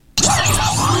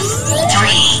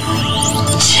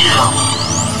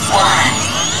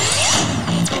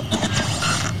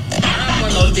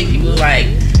big people like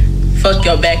fuck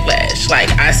your backlash. Like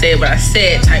I said what I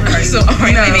said type person.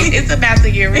 It's about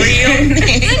to get real.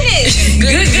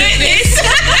 Goodness.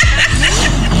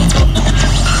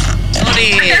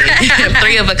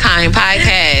 Three of a Kind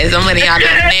podcast. I'm letting y'all know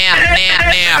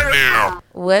now.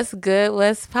 What's good?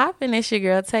 What's poppin'? It's your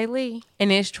girl Tay Lee,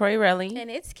 and it's Troy Relly,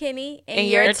 and it's Kenny, and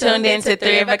you're tuned into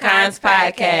Three of a Kinds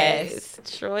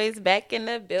podcast. Troy's back in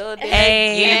the building.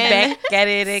 Hey, back at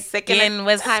it again.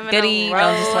 What's goody?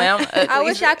 I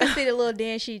wish y'all could see the little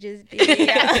dance she just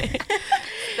did.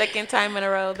 Second time in a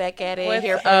row, back at it. What's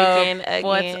here for again.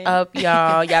 What's up,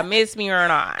 y'all? Y'all miss me or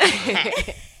not?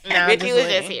 No, Vicky was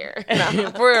just here.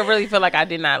 No. I really feel like I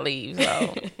did not leave.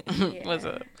 So, what's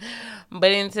up?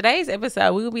 But in today's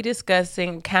episode, we will be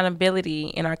discussing accountability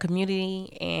in our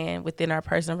community and within our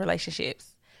personal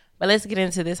relationships. But let's get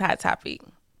into this hot topic.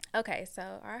 Okay,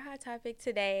 so our hot topic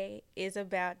today is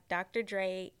about Dr.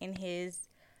 Dre and his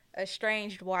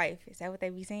estranged wife. Is that what they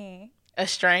be saying?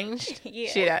 Estranged?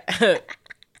 Yeah. Shit,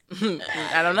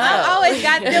 I don't know. I always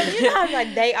got them. You know,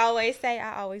 like they always say,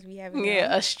 I always be having them.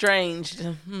 Yeah, estranged.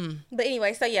 But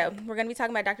anyway, so yeah, we're going to be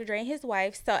talking about Dr. Dre and his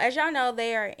wife. So as y'all know,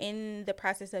 they are in the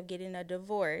process of getting a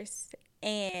divorce.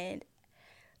 And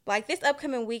like this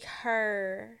upcoming week,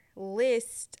 her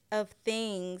list of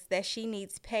things that she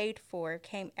needs paid for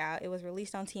came out. It was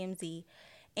released on TMZ.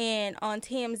 And on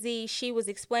TMZ, she was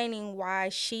explaining why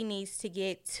she needs to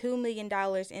get $2 million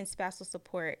in spousal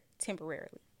support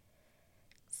temporarily.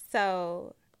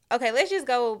 So, okay, let's just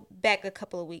go back a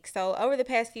couple of weeks. So, over the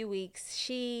past few weeks,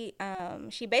 she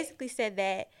basically said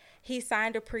that he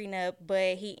signed a prenup,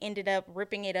 but he ended up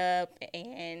ripping it up,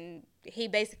 and he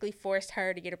basically forced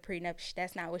her to get a prenup.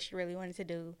 That's not what she really wanted to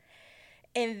do.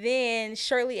 And then,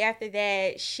 shortly after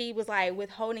that, she was, like,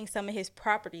 withholding some of his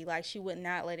property. Like, she would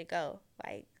not let it go.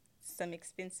 Like, some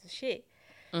expensive shit.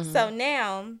 Mm-hmm. So,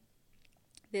 now,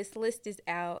 this list is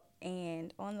out.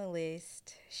 And on the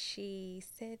list, she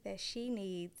said that she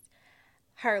needs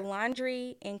her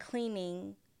laundry and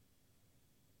cleaning.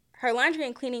 Her laundry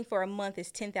and cleaning for a month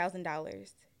is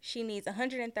 $10,000. She needs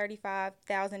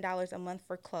 $135,000 a month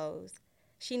for clothes.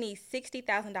 She needs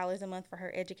 $60,000 a month for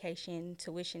her education,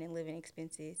 tuition, and living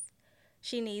expenses.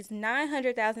 She needs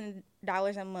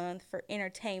 $900,000 a month for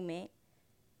entertainment.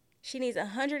 She needs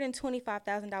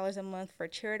 $125,000 a month for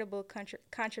charitable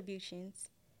contributions.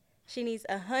 She needs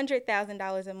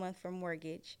 $100,000 a month for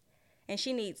mortgage, and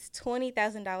she needs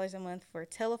 $20,000 a month for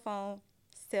telephone,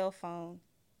 cell phone,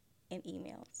 and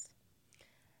emails.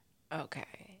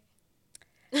 Okay.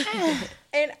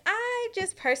 And I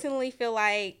just personally feel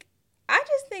like I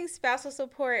just think spousal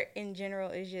support in general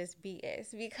is just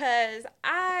BS because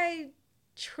I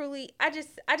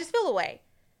just feel away.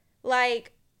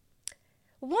 Like,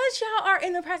 once y'all are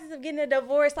in the process of getting a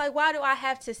divorce, like, why do I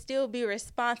have to still be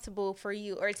responsible for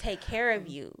you or take care of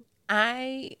you?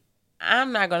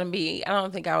 I'm not going to be, I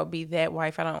don't think I would be that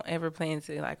wife. I don't ever plan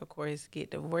to, like, of course,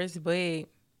 get divorced. But,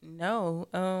 no,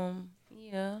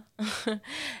 yeah.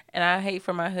 And I hate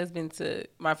for my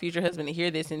future husband to hear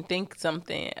this and think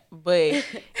something. But,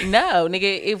 no,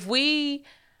 nigga, if we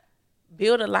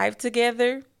build a life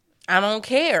together, I don't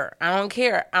care.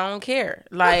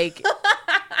 Like...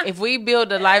 If we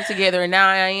build a life together and now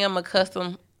I am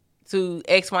accustomed to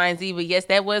X, Y, and Z, but yes,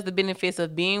 that was the benefits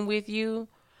of being with you.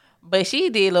 But she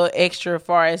did a little extra as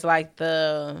far as like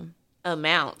the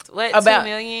amount. What, $2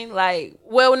 million? Like,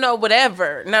 well, no,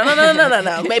 whatever.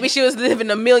 No. Maybe she was living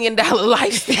 $1 million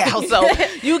lifestyle. So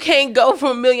you can't go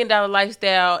from $1 million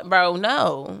lifestyle, bro.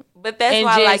 No. But that's and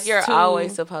why like you're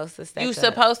always supposed to step You up.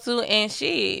 Supposed to and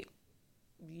shit.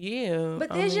 Yeah.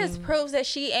 But this just proves that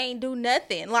she ain't do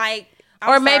nothing. Like,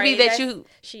 or maybe that you...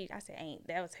 I said ain't.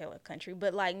 That was hella country.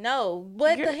 But, like, no.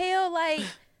 What the hell? Like,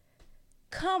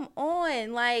 come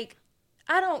on. Like,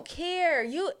 I don't care.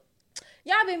 Y'all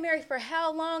been married for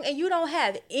how long? And you don't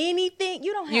have anything?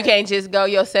 You can't just go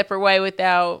your separate way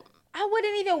without... I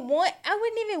wouldn't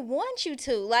even want you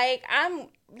to. Like, I'm,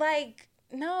 like,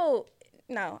 no.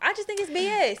 I just think it's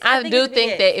BS. I do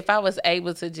think that if I was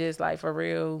able to just, like, for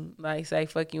real, like, say,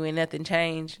 fuck you and nothing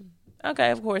changed...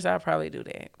 Okay, of course I'll probably do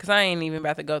that. Because I ain't even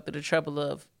about to go through the trouble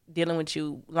of dealing with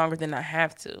you longer than I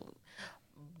have to.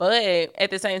 But at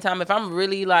the same time, if I'm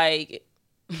really like...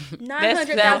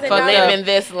 $900,000 for living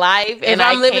this life. And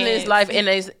I'm living this life and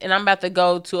I'm about to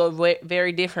go to a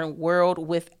very different world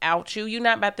without you, you're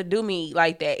not about to do me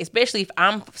like that. Especially if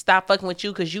I'm stop fucking with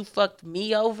you because you fucked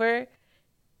me over.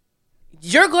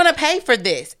 You're going to pay for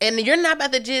this. And you're not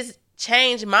about to just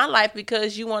change my life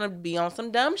because you want to be on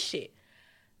some dumb shit.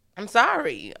 I'm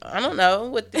sorry. I don't know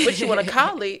what you want to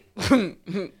call it.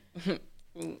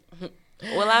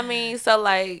 Well, I mean, so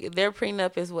like their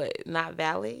prenup is what, not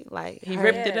valid? Like He her-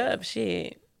 ripped it up.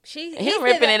 Shit. He him said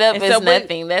ripping that- it up And is so, but-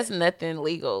 nothing. That's nothing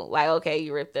legal. Like, okay,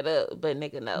 you ripped it up, but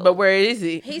nigga, no. But where is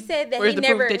it? He said that Where's he the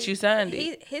never proof that you signed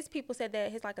it? His people said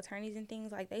that his like attorneys and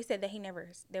things like they said that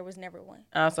there was never one.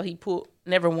 So he pulled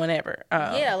never one ever.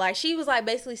 Yeah, like she was like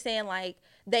basically saying like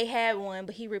they had one,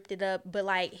 but he ripped it up. But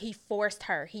like he forced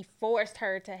her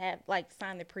to have like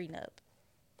sign the prenup.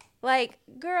 Like,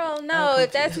 girl, no,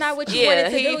 if that's not what you wanted to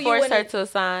do, he you forced her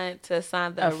wouldn't. to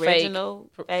sign the A fake original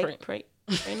prenup.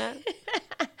 prenup.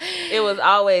 It was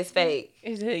always fake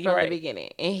You're from right. the beginning,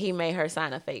 and he made her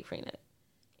sign a fake prenup,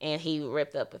 and he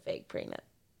ripped up a fake prenup.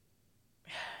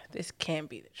 This can't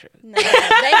be the truth. No,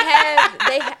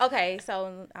 okay,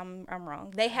 so I'm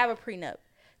wrong. They have a prenup,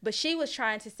 but she was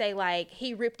trying to say like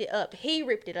he ripped it up. He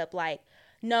ripped it up. Like,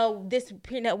 no, this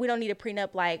prenup, we don't need a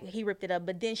prenup. Like, he ripped it up.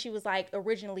 But then she was like,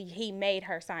 originally he made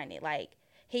her sign it. Like,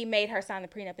 he made her sign the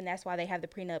prenup, and that's why they have the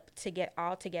prenup to get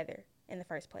all together in the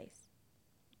first place.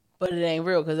 But it ain't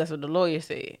real because that's what the lawyer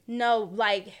said. No,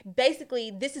 like,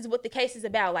 basically, this is what the case is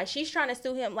about. Like, she's trying to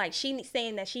sue him. Like, she's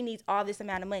saying that she needs all this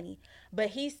amount of money. But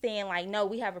he's saying, like, no,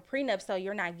 we have a prenup, so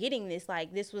you're not getting this.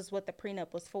 Like, this was what the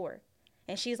prenup was for.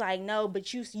 And she's like, no,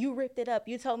 but you ripped it up.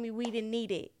 You told me we didn't need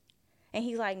it. And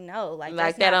he's like, no. Like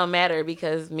Like, that don't matter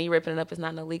because me ripping it up is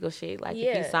not no legal shit. Like, if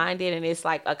Yeah. you signed it and it's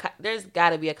like, there's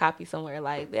got to be a copy somewhere.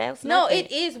 Like, that's No, nothing. it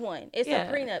is one. It's Yeah.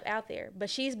 a prenup out there. But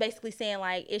she's basically saying,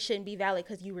 like, it shouldn't be valid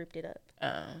because you ripped it up.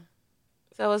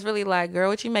 So it's really like, girl,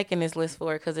 what you making this list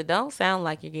for? Because it don't sound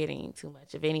like you're getting too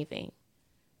much of anything.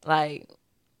 Like,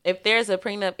 if there's a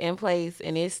prenup in place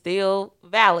and it's still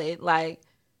valid, like,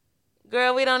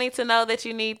 girl, we don't need to know that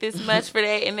you need this much for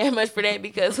that and that much for that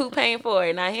because who paying for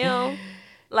it? Not him.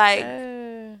 Like,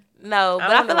 no. But I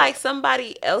don't feel know. like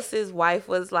somebody else's wife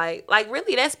was like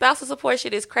really that spousal support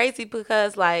shit is crazy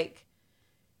because like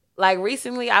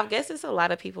recently, I guess it's a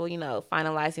lot of people, you know,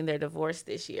 finalizing their divorce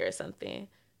this year or something.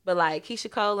 But like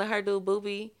Keisha Cole and her dude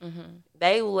Boobie,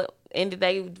 they ended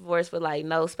their divorce with like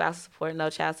no spousal support, no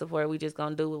child support. We just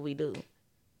gonna do what we do.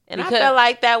 And Because- I felt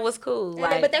like that was cool. And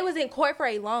Like, but they was in court for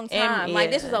a long time. And-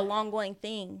 Like, this was yeah. a long-going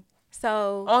thing.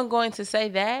 So, Ongoing to say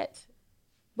that.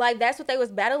 like, that's what they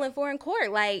was battling for in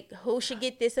court. Like, who should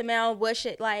get this amount? What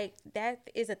should, like, that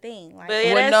is a thing. Like, but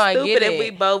yeah, Well, that's no, I stupid get if it. we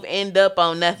both end up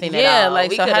on nothing at Yeah, all.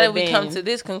 like, so how could've did we come been- to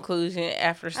this conclusion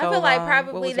after so long? I feel like What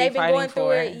probably was we they've been fighting going through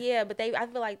for? it. Yeah, but I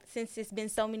feel like since it's been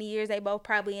so many years, they both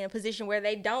probably in a position where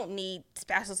they don't need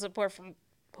spousal support from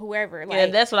whoever. Like, Yeah,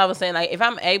 that's what I was saying. Like, if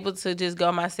I'm able to just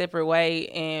go my separate way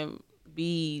and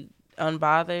be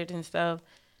unbothered and stuff,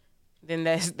 then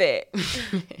that's that.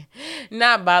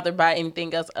 Not bothered by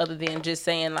anything else other than just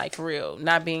saying, like, for real,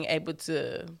 not being able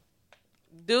to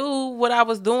do what I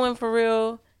was doing for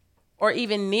real or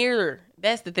even near.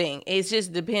 That's the thing. It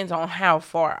just depends on how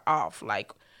far off.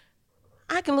 Like,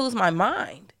 I can lose my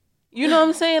mind. You know what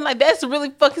I'm saying? Like, that's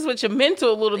really fucking with your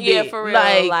mental a little Yeah, bit. for real.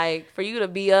 Like, Like for you to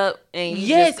be up and you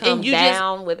Yes, just come and you just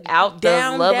down without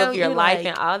down, the love down, of your you life like-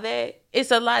 and all that.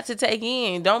 it's a lot to take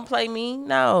in. Don't play me.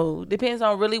 No, depends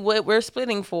on really what we're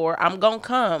splitting for. I'm gonna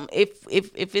come if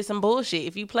it's some bullshit.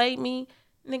 If you played me,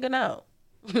 nigga, no.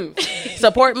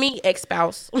 Support me,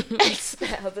 ex-spouse.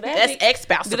 That's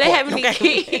ex-spouse. Do they have support,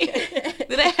 any okay? kids?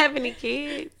 Do they have any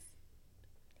kids?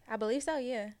 I believe so.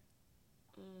 Yeah.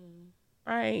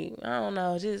 Right. I don't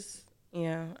know. Just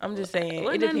yeah. I'm just saying.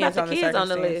 What It nothing depends about on the the kids on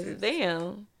the circumstances. list?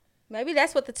 Damn. Maybe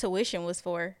that's what the tuition was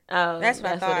for. Oh, That's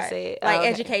what I thought. it said. Like, Oh, okay.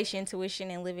 education,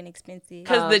 tuition, and living expenses.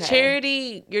 Because the Okay.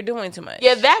 charity, you're doing too much.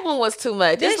 Yeah, that one was too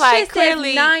much. This It's like shit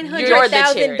clearly says you're the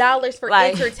charity. $900,000 for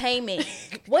Like- entertainment.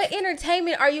 What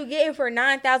entertainment are you getting for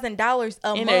 $9,000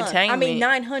 a month? I mean,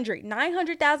 Entertainment.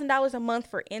 $900,000 a month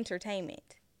for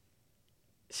entertainment.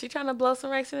 She trying to blow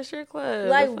some racks in the strip club.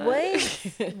 Like, The fuck?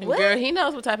 what? What? Girl, he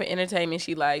knows what type of entertainment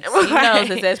she likes. He Right. knows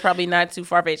that that's probably not too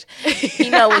far fetched. He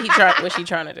know what she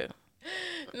trying to do.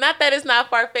 Not that it's not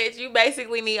far fetched. You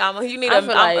basically need almost I $1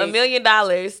 feel like- million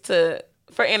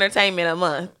for entertainment a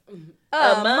month.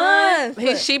 A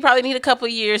month. She probably need a couple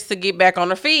of years to get back on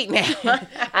her feet now.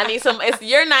 I need some.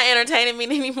 You're not entertaining me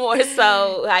anymore,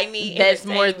 so I need. That's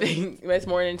more entertainment. that's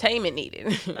more entertainment needed.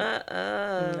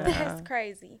 That's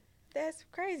crazy. That's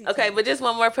crazy. Okay, to me. but just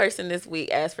one more person this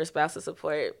week asked for spousal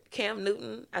support. Cam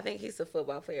Newton. I think he's a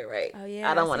football player, right? Oh,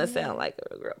 yeah, I don't I want to seen sound that. like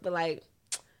a girl, but like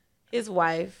his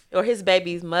wife or his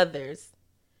baby's mother's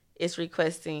is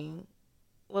requesting,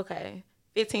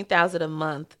 $15,000 a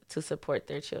month to support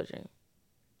their children.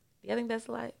 Do you think that's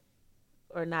a lot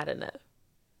or not enough?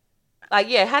 Like,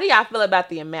 yeah, how do y'all feel about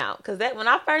the amount? Because that when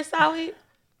I first saw it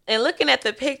and looking at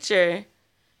the picture,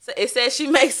 So it says she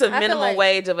makes a feel minimum like-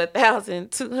 wage of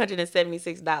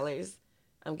 $1,276.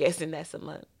 I'm guessing that's a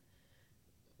month.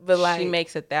 But like, She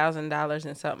makes $1,000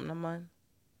 and something a month.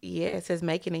 yeah, it says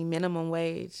making a minimum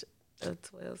wage of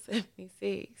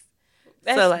 $1,276.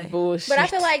 That's So, like, bullshit. But I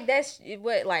feel like that's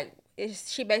what, like,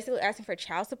 is she basically asking for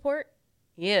child support?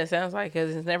 yeah, it sounds like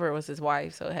because it never was his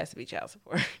wife, so it has to be child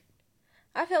support.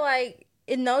 I feel like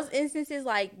in those instances,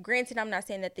 like, granted, I'm not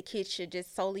saying that the kid should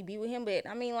just solely be with him, but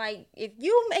I mean, like, if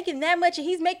you making that much and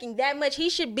he's making that much, he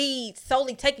should be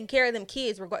solely taking care of them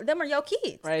kids. Them are your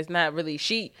kids. Right? It's not really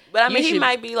she. But I you mean, he should-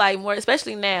 might be like more,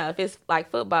 especially now if it's like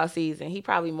football season. He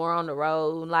probably more on the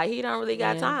road. Like he don't really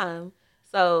got Yeah. time.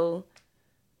 So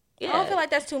yeah, I don't feel like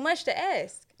that's too much to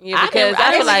ask. Yeah, I because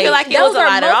didn't feel like it was a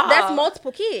lot at all. That's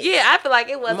multiple kids. Yeah, I feel like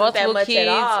it wasn't multiple that much kids.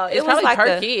 at all. It's It was probably like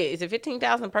per kid. Is it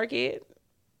 15,000 per kid?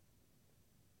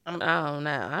 I don't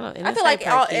know. I don't. I feel like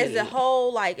as a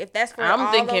whole, like if that's for I'm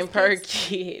all thinking those per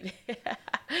kids,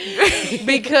 kid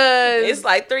because it's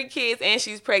like 3 kids and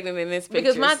she's pregnant in this picture.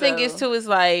 because my thing is so- too is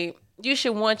like you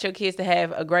should want your kids to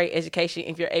have a great education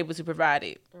if you're able to provide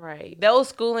it. right.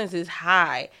 Those schoolings is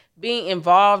high. Being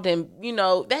involved in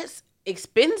that's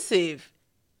expensive.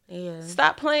 Yeah.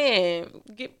 Stop playing.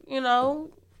 Get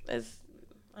it's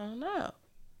I don't know.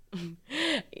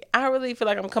 I really feel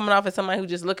like I'm coming off as somebody who's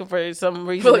just looking for some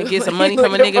reason to get some money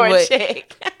from a Looking for nigga,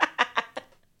 check.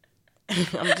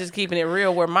 but I'm just keeping it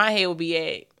real where my head will be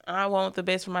at. I want the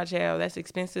best for my child. That's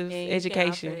expensive Yeah, you can't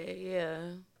education. offer it, yeah.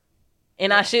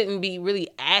 And I shouldn't be really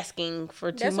asking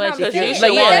for too that's much. what I'm if you're- saying.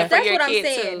 Like, yeah. That's for your what I'm kid,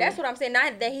 saying. too. That's what I'm saying.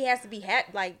 Not that he has to be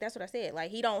like that's what I said.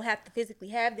 Like he don't have to physically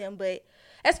have them, but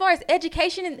as far as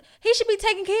education, and he should be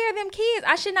taking care of them kids.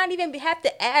 I should not even have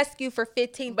to ask you for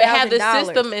 $15,000. But how the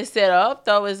system is set up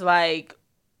though is like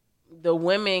the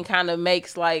women kind of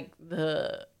makes like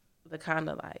the kind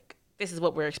of like this is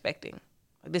what we're expecting,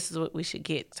 like, this is what we should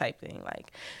get type thing.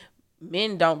 Like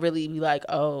men don't really be like,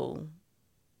 oh,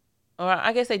 or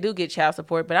I guess they do get child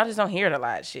support, but I just don't hear it a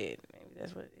lot. Shit, maybe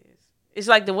that's what it is. It's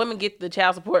like the women get the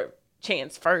child support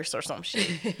chance first or some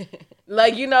shit.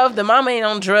 Like if the mama ain't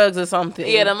on drugs or something,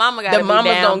 Yeah, the mama got to be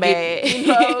mama's down gonna bad.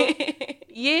 get,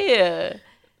 yeah.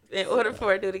 In order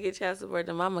for a dude to get child support,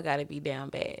 the mama got to be down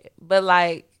bad. But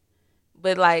like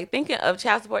thinking of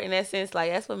child support in that sense,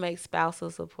 like that's what makes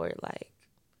spousal support. Like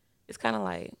it's kind of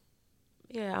like,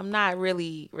 yeah, I'm not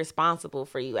really responsible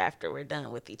for you after we're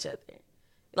done with each other.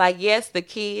 Like yes, the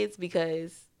kids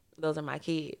because those are my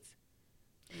kids.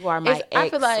 You are my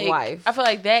ex-wife. I feel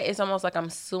like that is almost like I'm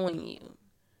suing you.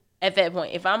 At that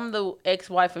point, if I'm the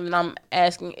ex-wife and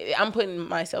I'm putting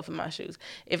myself in my shoes.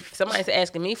 If somebody's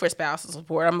asking me for spousal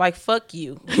support, I'm like, fuck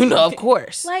you. Of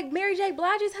course. like Mary J.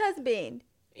 Blige's husband.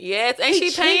 Yes, ain't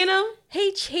she paying them?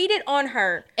 He cheated on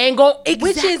her. And go,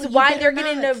 Which is why they're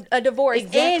getting a divorce. And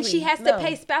Exactly. she has to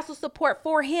pay spousal support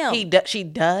for him. She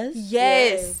does?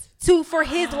 Yes. For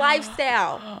his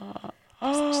lifestyle.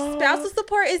 Spousal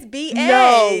support is BS.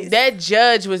 No, that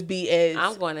judge was BS.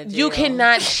 I'm going to jail. You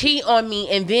cannot cheat on me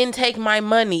and then take my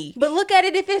money. But look at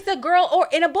it if it's a girl or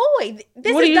in a boy.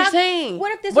 This What is are you saying?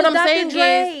 What if this What was I'm Dr. saying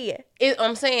Dre?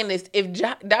 I'm saying this. If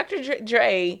Dr.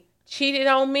 Dre cheated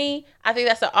on me, I think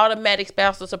that's an automatic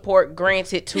spousal support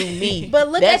granted to me. But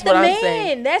look That's at the what I'm man.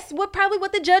 saying. That's probably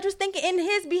what the judge was thinking in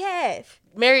his behalf.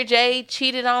 Mary J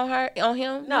cheated on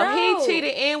him. No, he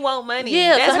cheated and want money.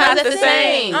 Yeah, that's so not how's the that the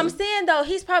same. same? I'm saying though,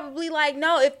 he's probably like,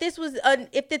 no. If this was,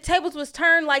 if the tables was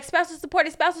turned, like spousal support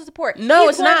is spousal support. No,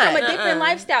 He's it's going not. From a different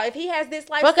lifestyle. If he has this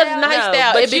Fuck lifestyle, his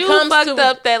lifestyle. But It you becomes fucked to-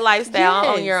 up that lifestyle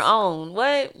Yes. on your own.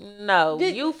 What? No,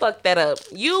 you fucked that up.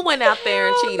 You went out there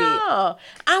and Hell cheated. no.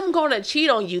 I'm gonna cheat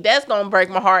on you. That's gonna break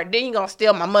my heart. Then you gonna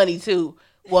steal my money too.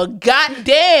 Well,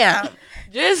 goddamn.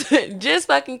 Just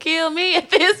fucking kill me at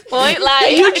this point.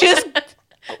 Like You just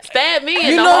stab me in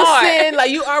You the know what heart. I'm saying?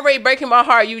 Like, you already breaking my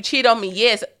heart. You cheat on me,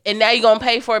 yes. And now you're going to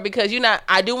pay for it because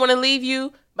I do want to leave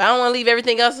you, but I don't want to leave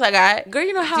everything else I got. Girl,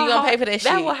 you know how So you gonna hard- pay for that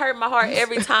That shit. would hurt my heart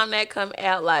every time that come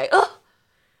out. Like, oh,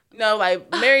 No,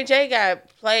 like, Mary J got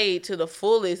played to the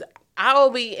fullest. I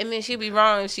would be, and then she'd be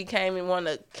wrong if she came and want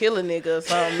to kill a nigga or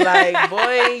something. Like,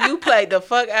 boy, you played the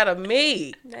fuck out of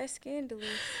me. that's scandalous.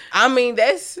 I mean,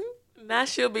 that's, now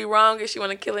she'll be wrong if she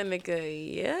want to kill a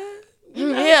nigga. Yeah.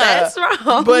 yeah. That's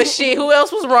wrong. But shit, who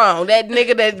else was wrong? That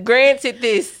nigga that granted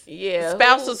this Yeah,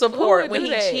 spousal who support would when do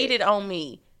he that? cheated on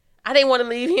me. I didn't want to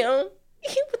leave him.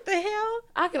 What the hell?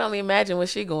 I can only imagine what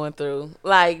she going through.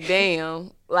 Like,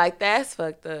 damn. Like, that's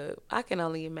fucked up. I can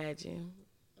only imagine.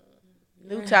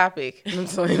 New topic.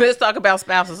 Let's talk about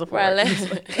spousal support.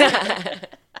 Right,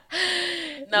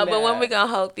 No, but when we going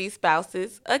to hold these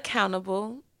spouses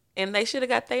accountable, and they should have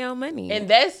got their own money. And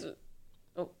that's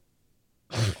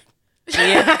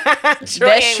Yeah, Troy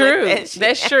that's ain't true. with that shit.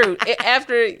 That's true.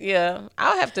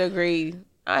 I'll have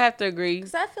to agree.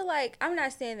 So I feel like, I'm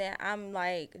not saying that I'm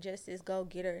like just this go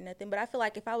getter or nothing, but I feel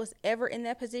like if I was ever in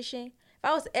that position, if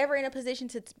I was ever in a position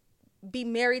to be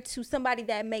married to somebody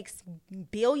that makes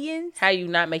billions, How you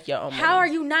not make your own money? how are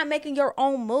you not making your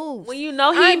own moves? Well, you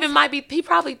know, he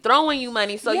probably throwing you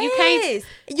money, so you can't.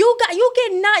 You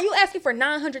asking for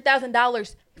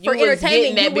 $900,000 for You was entertainment.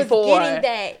 getting that You was before. getting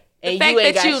that. The And fact you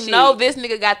ain't that got you shit. know this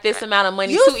nigga got this amount of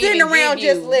money You to sitting even around give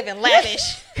just you, living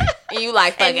lavish. and you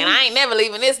like fucking. I ain't never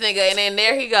leaving this nigga, and then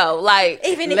there he go. Like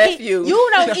Even Left if you.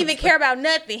 you don't even care about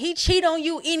nothing. He cheat on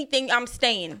you, anything, I'm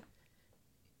staying.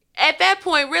 at that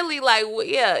point, really, like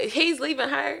yeah, he's leaving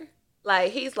her.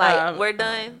 Like he's like, we're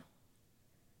done.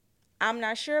 I'm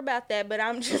not sure about that, but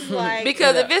I'm just like,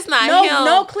 Because if it's not No- him,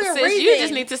 no clear sis, you reason.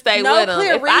 just need to stay No with him.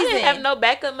 clear If I didn't reason. have no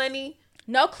backup money,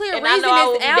 no clear And I reason know I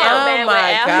will is be out. down bad Oh my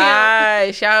without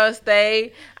gosh, y'all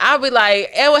stay. I'll be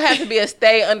like, it would have to be a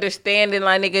stay understanding.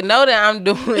 Like, nigga, know that I'm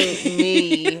doing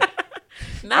me.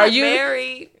 not Are you-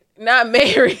 married. Not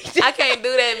married. I can't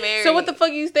do that married. So what the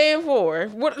fuck you stand for?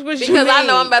 What you Because I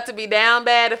know mean? I'm about to be down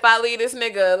bad if I leave this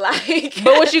nigga. Like,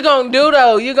 But what you gonna do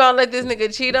though? You gonna let this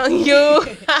nigga cheat on you?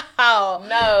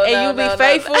 no, And you be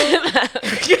faithful?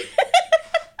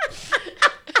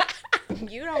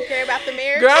 You don't care about the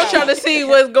marriage. Girl, I'm so- trying to see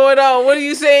what's going on. What are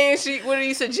you saying? What are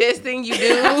you suggesting you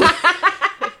do?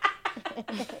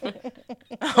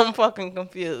 I'm fucking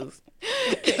confused.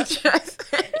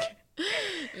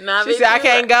 Nah, She bitch, said, I you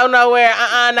can't go nowhere.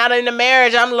 Not in the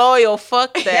marriage. I'm loyal.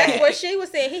 Fuck That's that. what she was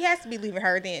saying. He has to be leaving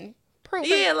her then. Proof.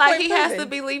 Yeah, like point he has proven. to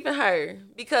be leaving her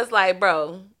because, like,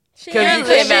 bro, She 'Cause you're you ain't-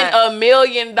 living cannot- $1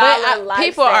 million But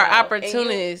people are lifestyle,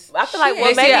 opportunists. and I feel like She well,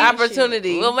 ain't They see maybe an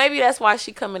opportunity. Well, maybe that's why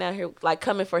she coming out here like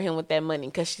coming for him with that money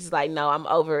because she's like, no, I'm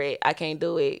over it. I can't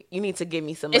do it. You need to give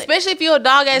me some money. Especially if you're a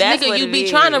dog ass That's nigga, what you it be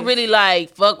trying to is. really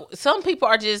like fuck. Some people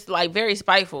are just like very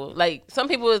spiteful. Like some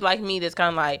people is like me that's kind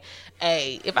of like,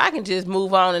 hey, if I can just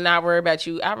move on and not worry about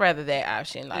you, I'd rather that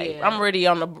option. Like Yeah. I'm already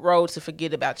on the road to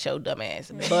forget about your dumb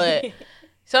ass. But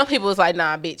some people is like,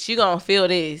 nah, bitch, you gonna feel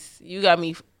this. You got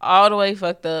me all the way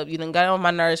fucked up. You done got on my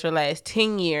nerves for the last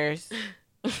 10 years.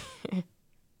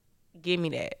 Give me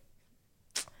that.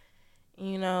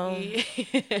 You know,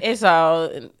 it's all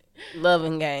love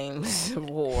and games,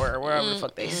 war, whatever the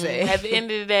fuck they say. At the end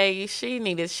of the day,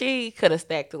 she could have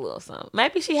stacked a little something.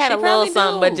 Maybe she had She a little probably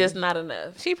something, do. but just not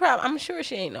enough. I'm sure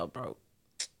she ain't no broke.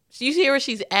 You see what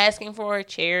she's asking for?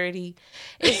 Charity.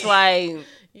 It's like,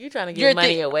 You trying to You're give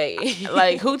money away?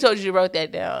 like, who told you to wrote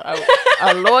that down?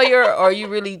 A lawyer, or are you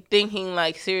really thinking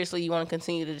like seriously you want to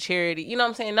continue the charity? You know what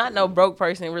I'm saying? Not no broke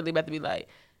person really about to be like.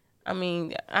 I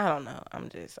mean, I don't know.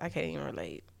 I can't even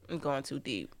relate. I'm going too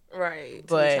deep. Right. But-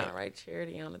 But trying to write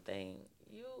charity on the thing.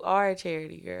 You are a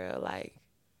charity girl. Like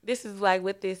this is like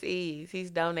what this is. He's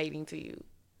donating to you.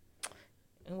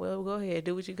 Well, go ahead,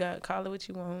 do what you got. Call it what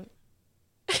you want.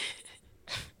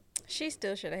 She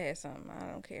still should have had something. I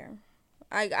don't care.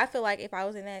 I feel like if I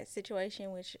was in that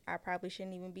situation, which I probably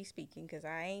shouldn't even be speaking because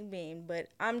I ain't been, but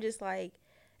I'm just like,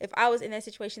 if I was in that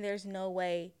situation, there's no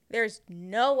way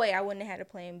I wouldn't have had a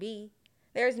plan B.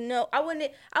 I would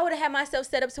have had myself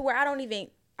set up to where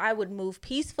I would move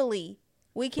peacefully.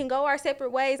 We can go our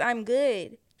separate ways. I'm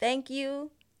good. Thank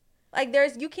you. Like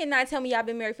you cannot tell me I've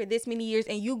been married for this many years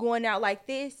and you going out like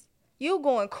this. You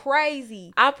going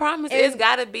crazy. I promise And- it's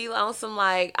gotta be on some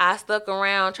like I stuck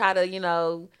around, try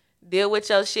to, deal with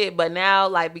your shit, but now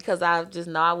like because I just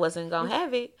know I wasn't gonna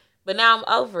have it. But now I'm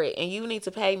over it and you need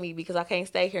to pay me because I can't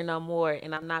stay here no more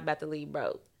and I'm not about to leave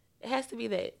broke. It has to be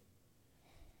that.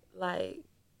 Like,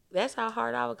 that's how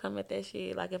hard I would come at that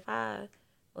shit. Like if I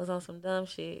was on some dumb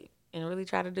shit and really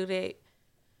try to do that,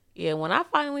 yeah, when I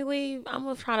finally leave, I'm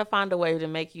gonna try to find a way to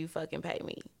make you fucking pay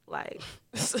me. Like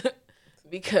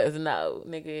because no,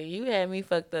 nigga, you had me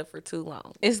fucked up for too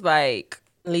long. It's like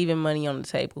leaving money on the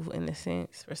table in a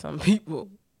sense for some people,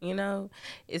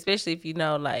 especially if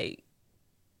like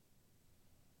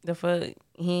the fuck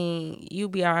you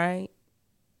be all right.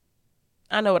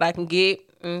 I know what I can get,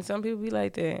 and some people be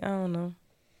like that. I don't know.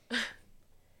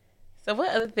 So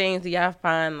what other things do y'all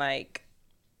find like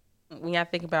when y'all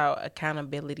think about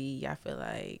accountability? Y'all feel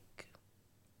like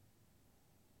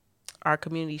our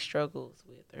community struggles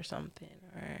with or something,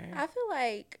 or I feel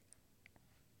like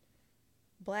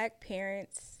Black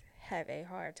parents have a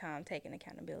hard time taking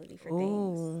accountability for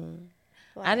things. ooh,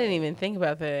 Like, I didn't even think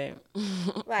about that.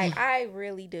 Like I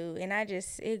really do, and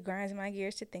it grinds my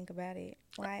gears to think about it.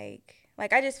 Like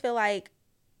I just feel like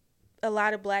a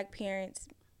lot of Black parents,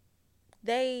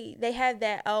 they have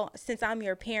that, oh, since I'm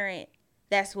your parent,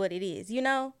 that's what it is,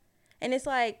 And it's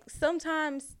like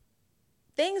sometimes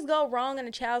things go wrong in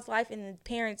a child's life, and the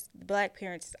parents, black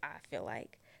parents, I feel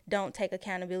like, don't take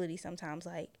accountability sometimes.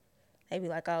 Like, they be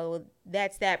like, oh, well,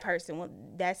 that's that person. Well,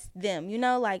 that's them. You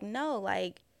know, like, no,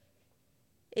 like,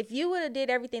 if you would have did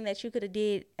everything that you could have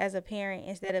did as a parent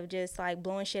instead of just, like,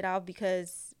 blowing shit off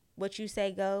because what you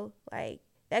say go, like,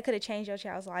 that could have changed your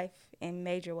child's life in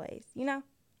major ways, you know?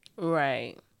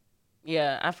 Right.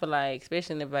 Yeah, I feel like,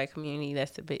 especially in the black community,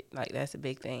 that's a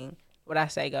big thing. What I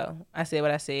say go. I said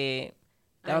what I said.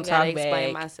 Don't talk back.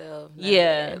 Explain myself.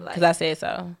 Yeah, because I said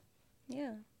so.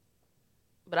 Yeah.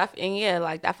 But I feel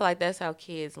like that's how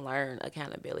kids learn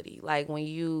accountability. Like when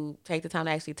you take the time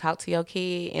to actually talk to your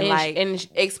kid and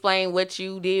explain what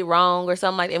you did wrong or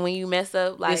something like that. And when you mess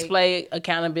up, like display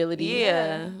accountability.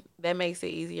 Yeah, that makes it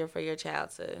easier for your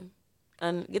child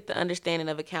to get the understanding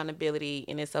of accountability,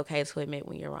 and it's okay to admit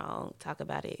when you're wrong. Talk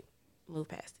about it, move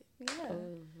past it. Yeah.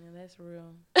 Oh, man, that's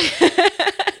real.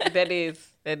 that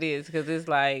is because it's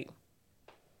like.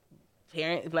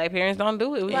 Black parents don't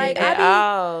do it Like, at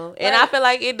all. And I feel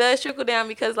like it does trickle down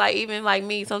because, like, even like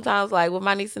me, sometimes, like, with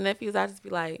my nieces and nephews, I just be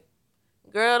like,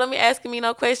 girl, don't be asking me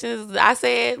no questions. I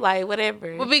said, like,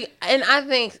 whatever. And I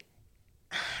think,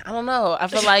 I don't know. I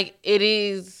feel like it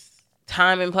is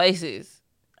time and places.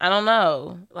 I don't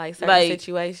know. Like, certain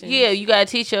situations. Yeah, you got to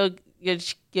teach your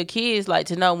kids, like,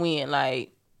 to know when,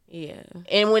 like. Yeah.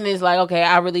 And when it's like, okay,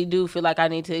 I really do feel like I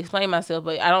need to explain myself,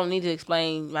 but I don't need to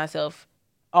explain myself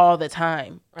all the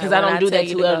time because I don't do that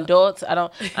to adults. I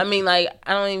don't even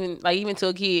like even to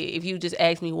a kid. If you just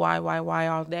ask me why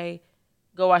all day,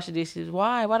 go wash the dishes.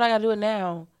 Why do I gotta do it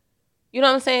now? You know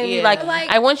what I'm saying? Yeah. Like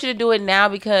I want you to do it now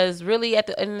because really at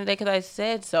the end of the day, because I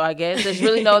said so. I guess there's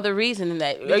really no other reason in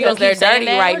that. Because they're dirty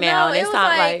right now, and it it's was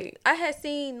not like I had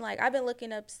seen, like, I've been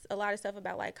looking up a lot of stuff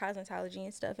about, like, cosmetology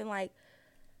and stuff, and, like,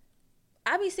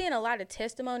 I be seeing a lot of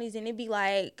testimonies, and it'd be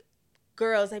like,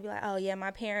 girls, they'd be like, oh yeah,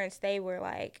 my parents, they were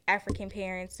like African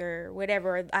parents or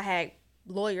whatever. I had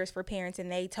lawyers for parents,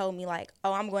 and they told me, like,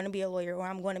 oh, I'm going to be a lawyer or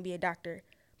I'm going to be a doctor,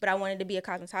 but I wanted to be a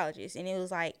cosmetologist. And it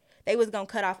was like they was gonna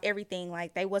cut off everything.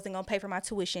 Like, they wasn't gonna pay for my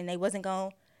tuition, they wasn't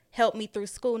gonna help me through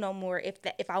school no more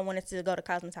if I wanted to go to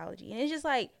cosmetology. And it's just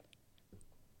like,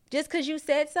 just because you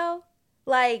said so,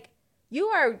 like, you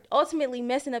are ultimately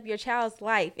messing up your child's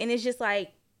life. And it's just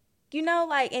like, you know,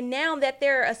 like, and now that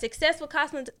they're a successful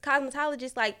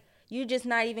cosmetologist, like, you just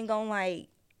not even gonna, like,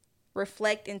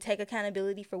 reflect and take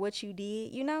accountability for what you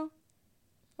did, you know?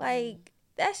 Like,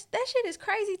 that shit is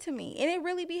crazy to me, and it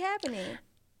really be happening.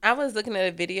 I was looking at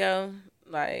a video,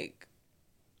 like,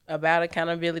 about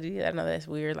accountability. I know that's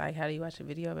weird. Like, how do you watch a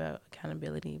video about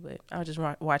accountability? But I was just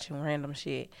watching random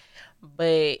shit.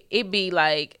 But it be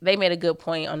like, they made a good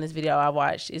point on this video I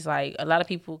watched. It's like, a lot of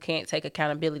people can't take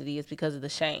accountability. It's because of the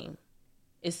shame.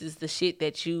 It's just the shit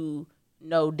that you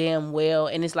know damn well.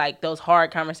 And it's like those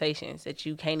hard conversations that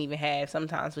you can't even have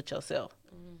sometimes with yourself.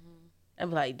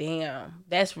 I'm like, damn,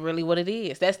 that's really what it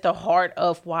is. That's the heart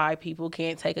of why people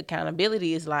can't take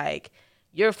accountability. Is like,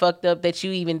 you're fucked up that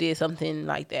you even did something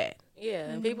like that. Yeah,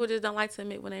 and people just don't like to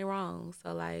admit when they're wrong.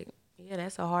 So, like, yeah,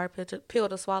 that's a hard pill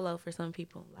to swallow for some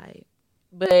people. Like,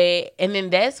 but, and then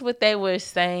that's what they were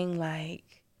saying,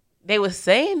 like, they were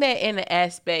saying that in the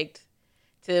aspect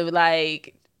to,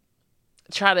 like,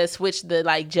 try to switch the,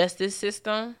 like, justice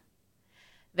system.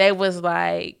 They was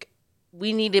like,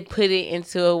 we need to put it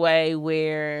into a way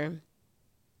where,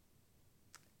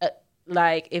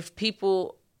 like, if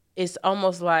people, it's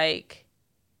almost like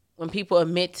when people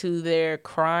admit to their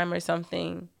crime or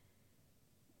something,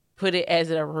 put it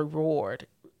as a reward.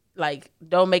 Like,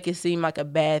 don't make it seem like a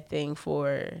bad thing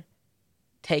for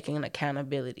taking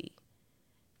accountability,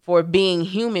 for being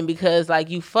human, because, like,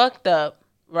 you fucked up,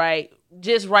 right?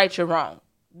 Just right your wrong.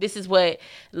 This is what,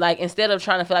 like, instead of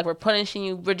trying to feel like we're punishing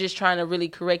you, we're just trying to really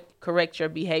correct your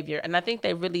behavior. And I think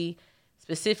they really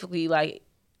specifically, like,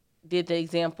 did the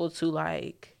example to,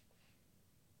 like,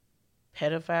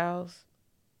 pedophiles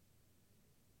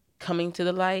coming to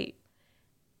the light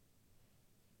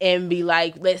and be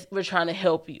like, we're trying to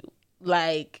help you.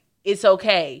 Like, it's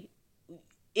okay.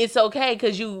 It's okay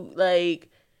because you, like.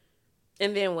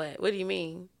 And then what? What do you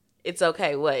mean? It's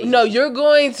okay, what? No, you're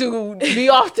going to be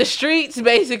off the streets,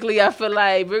 basically. I feel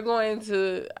like we're going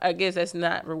to, I guess that's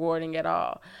not rewarding at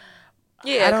all.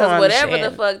 Yeah, because whatever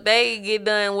the fuck they get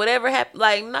done, whatever happen,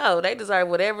 like, no, they deserve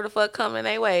whatever the fuck coming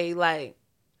their way. Like,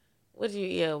 what do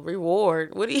you,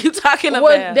 reward? What are you talking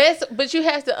about? But you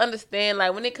have to understand,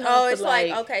 like, when it comes to, it's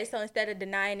like, okay, so instead of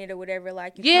denying it or whatever,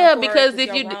 like, you because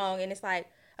if you're wrong, and it's like,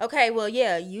 okay, well,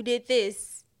 yeah, you did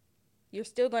this, you're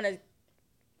still going to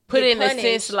put in punished. A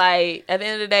sense, like, at the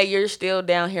end of the day, you're still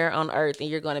down here on earth and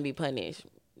you're going to be punished.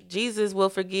 Jesus will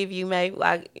forgive you, maybe.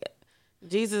 Like,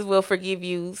 Jesus will forgive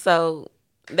you. So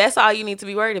that's all you need to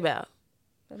be worried about.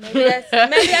 Maybe that's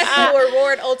the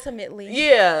reward ultimately.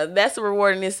 Yeah, that's a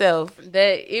reward in itself.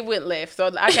 That it went left, so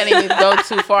I can't even go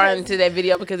too far into that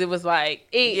video because it was like,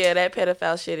 Yeah, that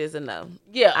pedophile shit is a no.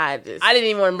 yeah, I didn't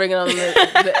even want to bring it on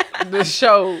the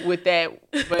show with that,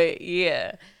 but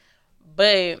yeah,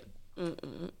 but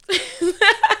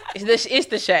it's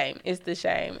the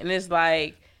shame, and it's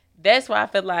like that's why I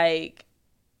feel like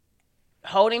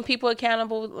holding people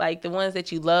accountable, like the ones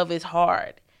that you love, is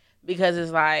hard because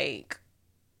it's like.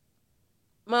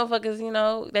 Motherfuckers, you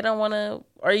know, they don't want to,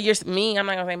 or you're me. I'm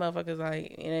not gonna say motherfuckers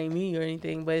like it ain't me or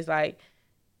anything, but it's like,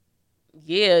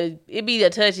 yeah, it be a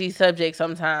touchy subject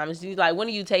sometimes. You like, when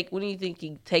do you think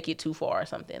you take it too far or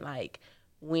something? Like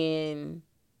when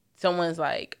someone's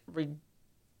like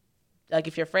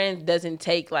if your friend doesn't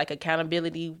take like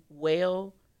accountability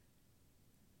well,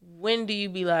 when do you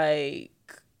be like,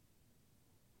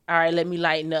 all right, let me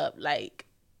lighten up, like,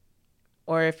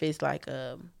 or if it's like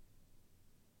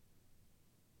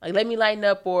let me lighten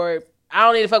up, or I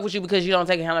don't need to fuck with you because you don't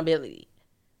take accountability.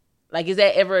 Like, is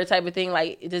that ever a type of thing?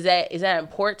 Like, is that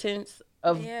importance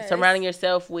of surrounding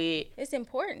yourself with? It's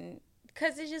important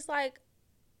because it's just like,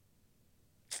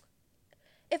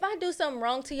 if I do something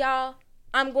wrong to y'all,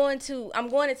 I'm going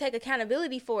to take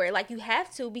accountability for it. Like, you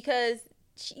have to, because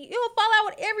you'll fall out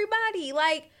with everybody.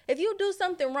 Like, if you do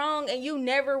something wrong and you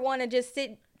never want to just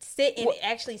sit and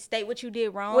actually state what you did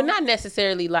wrong. Well, not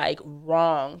necessarily like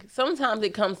wrong. Sometimes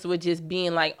it comes with just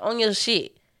being like on your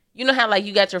shit. You know how like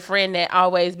you got your friend that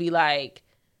always be like,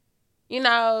 you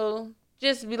know,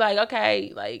 just be like,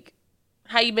 okay, like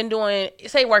how you been doing?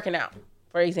 Say working out,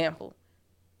 for example.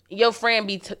 Your friend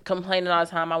be complaining all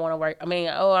the time. I want to work. I mean,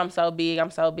 oh, I'm so big. Da,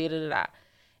 da, da.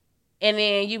 And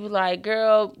then you be like,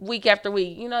 girl, week after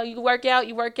week, you know, you work out.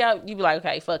 You be like,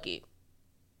 okay, fuck it.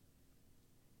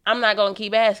 I'm not going to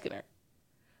keep asking her.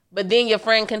 But then your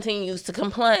friend continues to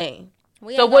complain.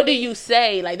 So what do you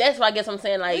say? Like, that's why I guess I'm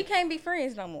saying, like... We can't be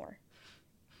friends no more.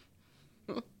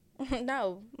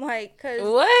 No. Like, because...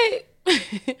 What?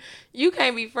 You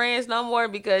can't be friends no more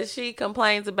because she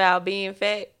complains about being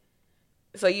fat?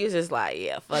 So you just like,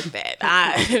 yeah, fuck that.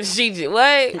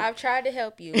 What? I've tried to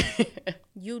help you.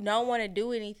 You don't want to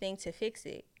do anything to fix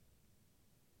it.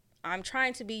 I'm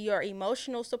trying to be your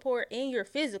emotional support and your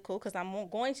physical, because I'm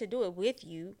going to do it with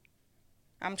you.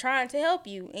 I'm trying to help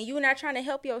you, and you're not trying to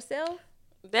help yourself.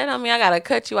 That don't mean I gotta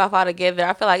cut you off altogether.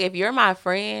 I feel like if you're my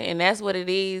friend and that's what it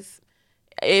is,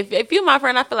 if you're my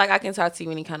friend, I feel like I can talk to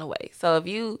you any kind of way. So if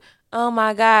you, oh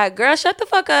my God, girl, shut the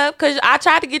fuck up, because I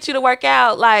tried to get you to work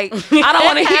out. Like, I don't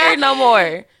want to hear it no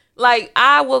more. Like,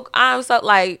 I'm so,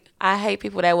 like, I hate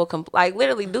people that will, like,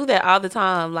 literally do that all the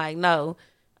time. Like, no.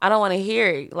 I don't want to hear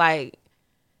it. Like,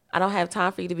 I don't have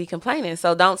time for you to be complaining.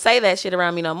 So don't say that shit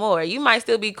around me no more. You might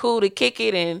still be cool to kick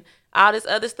it and all this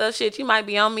other stuff shit. You might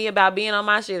be on me about being on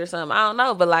my shit or something. I don't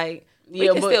know. But, like, we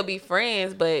can still be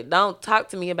friends. But don't talk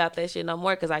to me about that shit no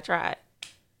more because I tried.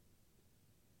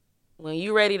 When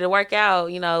you ready to work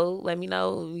out, you know, let me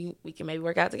know. We can maybe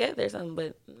work out together or something.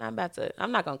 But I'm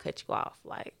not going to cut you off.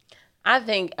 Like, I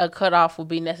think a cutoff will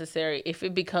be necessary if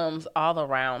it becomes all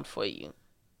around for you.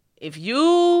 If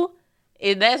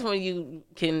that's when you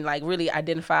can like really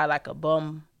identify like a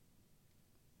bum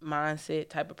mindset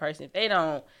type of person.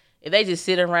 If they just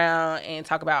sit around and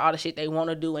talk about all the shit they want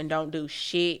to do and don't do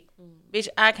shit, bitch,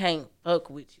 I can't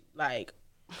fuck with you. Like,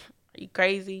 are you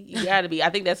crazy? You gotta be. I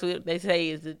think that's what they say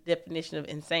is the definition of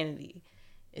insanity,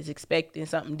 is expecting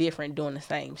something different doing the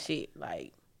same shit.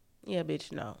 Like, yeah,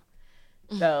 bitch, no.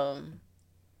 So,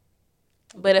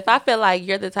 but if I feel like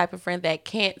you're the type of friend that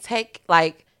can't take,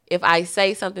 like, if I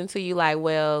say something to you like,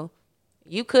 well,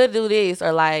 you could do this,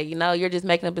 or like, you know, you're just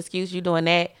making up excuse, you doing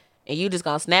that, and you just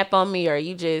gonna snap on me, or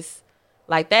you just,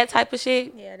 like, that type of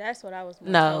shit. Yeah, that's what I was.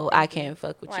 No, I can't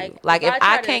fuck with you. Like, if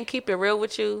I can't keep it real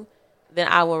with you, then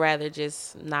I would rather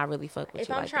just not really fuck with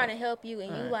you. If I'm trying to help you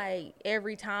and you like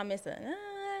every time it's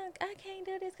I can't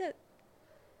do this, cause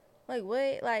like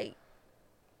what, like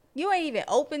you ain't even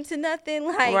open to nothing,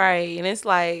 like right, and it's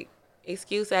like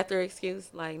excuse after excuse,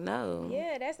 like no.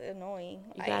 Yeah, that's annoying.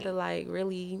 You gotta like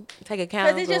really take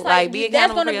accountable. Because it's just like be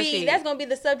accountable for your shit. That's gonna be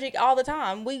the subject all the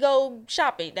time. We go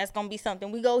shopping, that's gonna be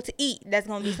something. We go to eat, that's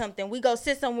gonna be something. We go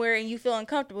sit somewhere and you feel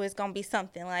uncomfortable, it's gonna be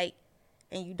something. Like,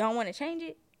 and you don't want to change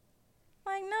it.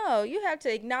 Like, no, you have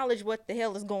to acknowledge what the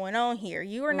hell is going on here.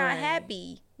 You are not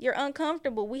happy. You're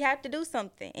uncomfortable. We have to do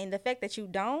something. And the fact that you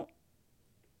don't,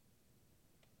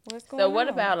 what's going on? So what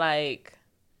about like,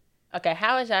 okay,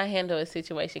 how would y'all handle a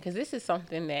situation? Because this is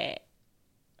something that,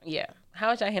 how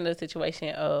would y'all handle a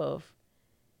situation of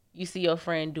you see your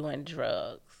friend doing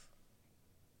drugs?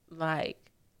 like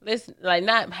let's like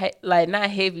not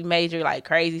heavy major like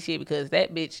crazy shit, because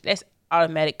that bitch, that's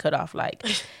automatic cut off like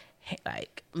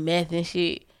like meth and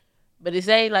shit. But it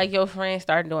say like your friend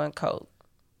start doing coke.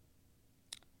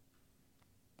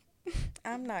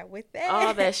 I'm not with that.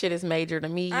 All that shit is major to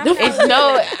me.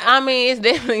 It's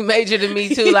definitely major to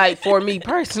me too, like for me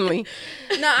personally.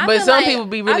 No, but some people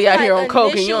be really out here on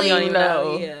coke and you don't even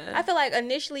know. Yeah. I feel like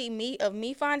initially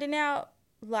me finding out,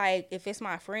 like if it's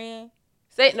my friend.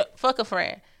 Say no, fuck a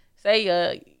friend.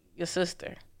 Say your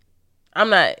sister. I'm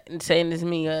not saying this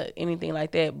me or anything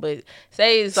like that, but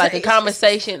say it's like a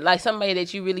conversation, like somebody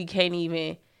that you really can't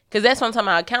even, because that's what I'm talking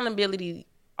about. Accountability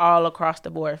all across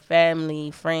the board, family,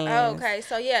 friends. Oh, okay,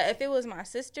 so yeah, if it was my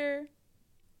sister,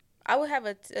 I would have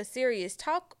a serious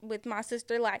talk with my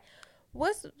sister. Like,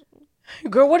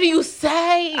 Girl, what do you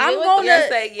say?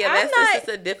 That's just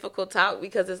a difficult talk,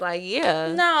 because it's like,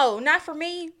 no, not for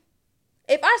me.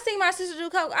 If I see my sister do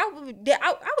coke, I would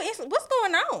instantly, what's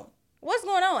going on? What's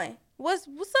going on? What's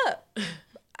up?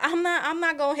 I'm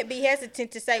not gonna be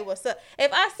hesitant to say what's up.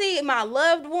 If I see my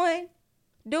loved one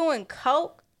doing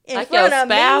coke in like front your of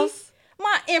spouse?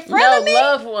 in front of me,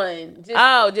 loved one.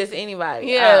 Just anybody.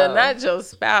 Yeah, not your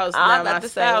spouse. I'm Not about my to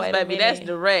say, spouse, wait a baby. That's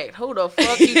minute. direct. Who the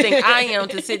fuck you think I am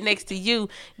to sit next to you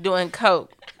doing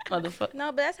coke, motherfucker?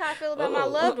 no, but that's how I feel about my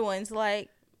loved ones. Like,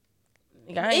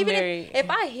 I ain't even married. if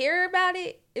I hear about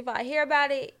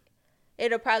it,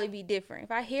 it'll probably be different.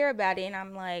 If I hear about it and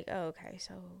I'm like, oh, okay,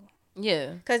 so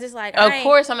Yeah. because it's like, Of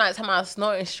course, I'm not talking about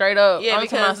snorting straight up. Yeah, I'm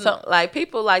talking about because something. like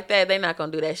people like that, they're not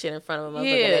gonna do that shit in front of a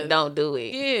motherfucker that don't do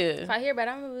it. Yeah. if I hear about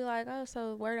it, I'm gonna be like, oh,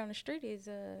 so word on the street is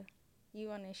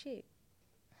you on that shit.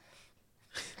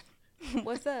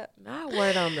 What's up? Not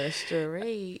word on the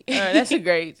street. That's a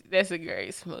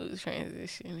great smooth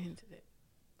transition into that.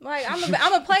 Like, I'm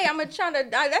gonna play. I'm gonna try to.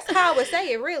 That's how I would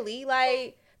say it, really.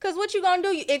 Like, cause what you gonna do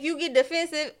if you get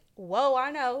defensive? Whoa,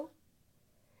 I know.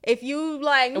 If you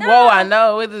like, nah, Whoa, I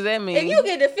know. What does that mean? if you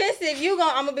get defensive,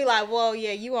 I'm gonna be like, whoa,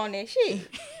 yeah, you on that shit.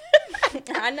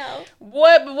 I know.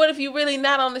 What? But what if you really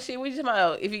not on the shit? We just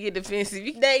about if you get defensive.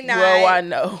 They not. Whoa, I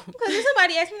know. Because if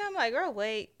somebody asks me, I'm like, girl,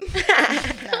 wait.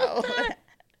 No.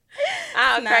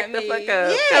 I'll Not crack the me. fuck up. Yeah,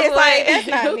 'Cause it's like, that's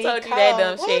not who me, told you that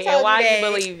dumb Cole. shit, Who and told why you do you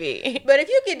that? believe it? But if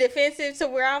you get defensive to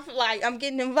where I'm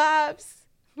getting them vibes,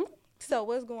 so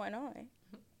what's going on?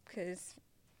 Because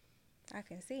I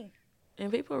can see.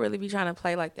 And people really be trying to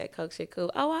play like that coke shit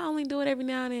cool. Oh, I only do it every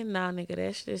now and then. Nah, nigga,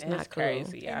 that's just not cool.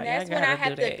 crazy. And Y'all that's when gotta I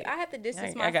have do to. that. I have to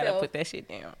distance I gotta myself. put that shit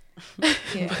down.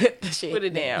 Yeah. Put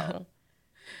it down.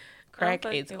 Crack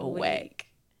I'm is fucking weak. whack.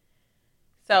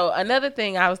 So another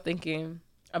thing I was thinking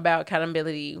about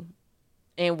accountability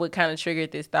and what kind of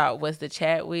triggered this thought was the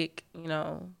Chadwick,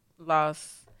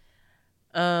 loss.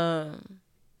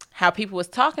 How people was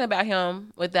talking about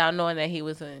him without knowing that he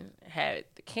had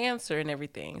the cancer and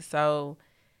everything. So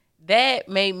that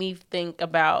made me think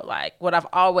about like what I've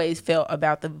always felt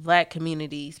about the Black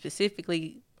community,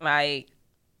 specifically like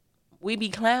we be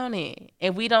clowning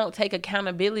and we don't take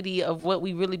accountability of what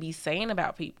we really be saying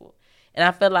about people. And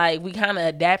I feel like we kind of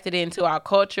adapted into our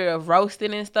culture of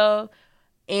roasting and stuff.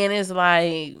 And it's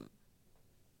like,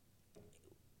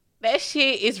 that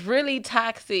shit is really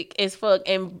toxic as fuck.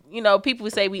 And, people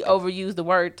say we overuse the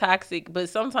word toxic, but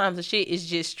sometimes the shit is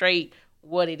just straight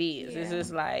what it is. Yeah. It's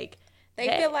just like, They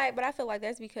feel like, but I feel like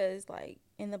that's because, like,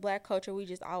 in the Black culture, we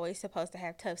just always supposed to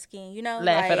have tough skin, laugh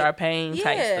like, at our pain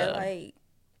type stuff.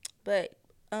 But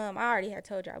I already had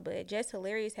told y'all, but Jess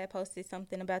Hilarious had posted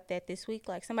something about that this week.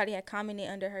 Like, somebody had commented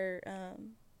under her,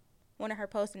 one of her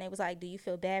posts, and they was like, do you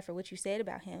feel bad for what you said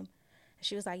about him? And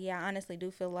she was like, yeah, I honestly do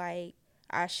feel like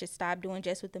I should stop doing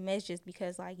Jess with the Mess just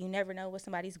because, like, you never know what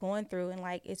somebody's going through, and,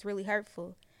 like, it's really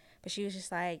hurtful. But she was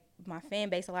just like, a lot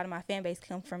of my fan base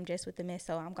come from Jess with the Mess,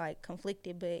 so I'm, like,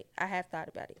 conflicted, but I have thought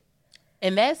about it.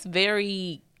 And that's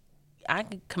I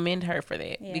can commend her for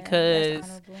that, Yeah, because, that's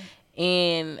honorable.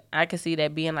 and I can see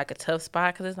that being like a tough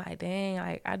spot, because it's like, dang,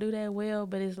 like I do that well,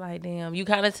 but it's like, damn, you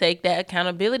kind of take that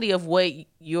accountability of what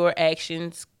your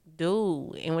actions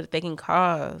do and what they can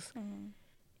cause. Mm-hmm.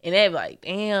 And they're like,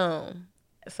 damn.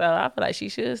 So I feel like she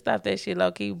should stop that shit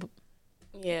low key.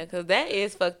 Yeah, because that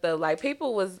is fucked up. Like,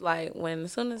 people was like,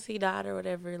 as soon as he died or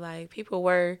whatever, like, people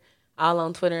were all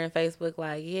on Twitter and Facebook,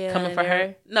 like, yeah. Coming for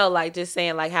her? No, like, just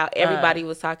saying, like, how everybody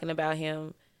was talking about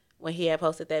him when he had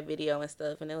posted that video and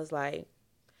stuff. And it was like,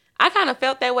 I kind of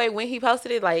felt that way when he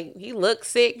posted it. Like, he looked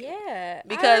sick. Yeah.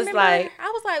 Because, I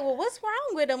was like, well, what's wrong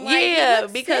with him? Like, yeah,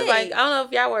 because, like, I don't know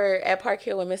if y'all were at Park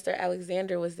Hill when Mr.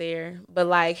 Alexander was there, but,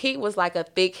 like, he was, like, a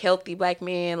thick, healthy Black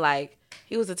man. Like,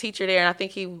 he was a teacher there, and I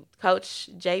think he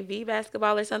coached JV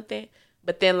basketball or something.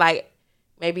 But then, like,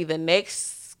 maybe the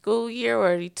next school year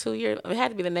or the 2 year. It had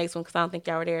to be the next one because I don't think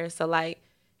y'all were there. So like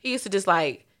he used to just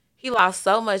like he lost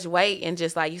so much weight and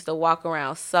just like used to walk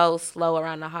around so slow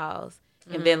around the halls.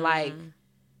 And then like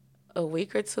a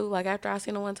week or two, like after I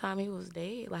seen him one time, he was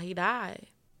dead. Like he died.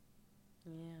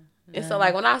 Yeah. And so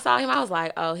like when I saw him, I was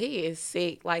like, oh, he is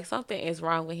sick. Like something is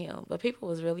wrong with him. But people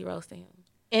was really roasting him.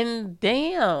 And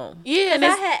damn. Yeah, and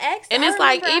I it's, had asked. and I it's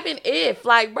like remember- even if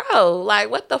like bro,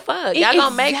 like what the fuck? Y'all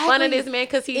gonna make fun of this man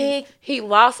because he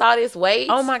lost all this weight?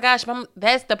 Oh my gosh,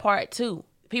 that's the part too.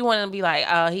 People want to be like,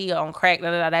 oh, he on crack.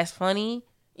 That's funny.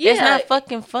 Yeah. It's not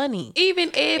fucking funny. Even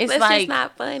if It's it's like just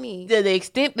not funny. The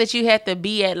extent that you have to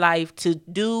be at life to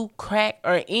do crack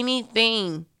or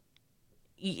anything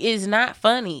is not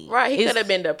funny. Right, he It's- could have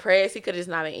been depressed. He could have just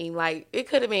not been eating. Like it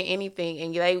could have been anything,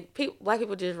 and black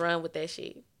people just run with that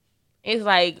shit. It's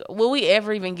like, will we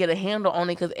ever even get a handle on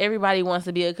it? Because everybody wants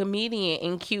to be a comedian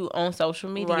and cute on social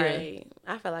media. Right,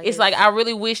 I feel like It's like I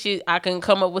really wish I can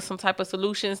come up with some type of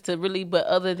solutions to really, but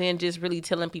other than just really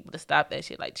telling people to stop that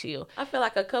shit, like chill. I feel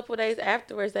like a couple days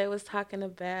afterwards they was talking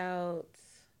about.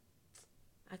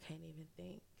 I can't even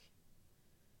think.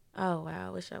 Oh wow, I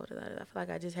wish I would have thought of it. I feel like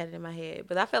I just had it in my head,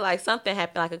 but I feel like something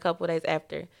happened like a couple days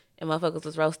after, and motherfuckers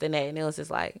was roasting that, and it was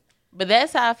just like. But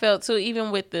that's how I felt too.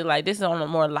 Even with the like, this is on a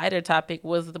more lighter topic.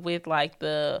 Was with like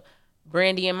the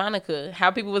Brandy and Monica,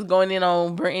 how people was going in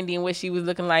on Brandy and what she was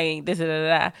looking like. This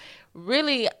da.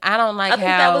 Really, I don't like. I think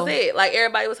that was it. Like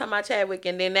everybody was talking about Chadwick,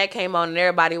 and then that came on, and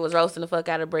everybody was roasting the fuck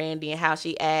out of Brandy and how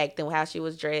she acted and how she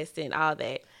was dressed and all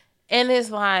that. And it's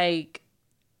like,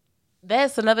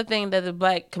 that's another thing that the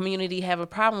black community have a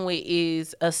problem with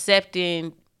is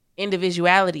accepting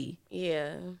individuality.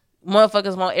 Yeah.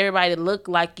 Motherfuckers want everybody to look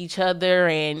like each other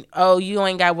and, oh, you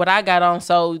ain't got what I got on,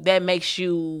 so that makes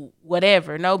you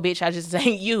whatever. No, bitch, I just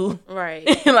ain't you. Right.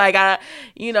 Like,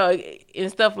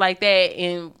 and stuff like that.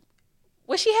 And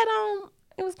what she had on,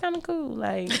 it was kind of cool.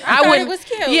 Like, I thought wouldn't. it was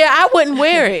cute. Yeah, I wouldn't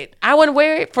wear it. I wouldn't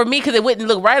wear it for me because it wouldn't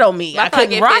look right on me. I I feel like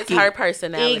couldn't it rock fits it. her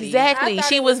personality. Exactly. I thought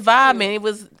She it was was vibing. cute. It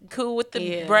was cool with the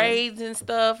Yeah. braids and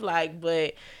stuff. Like,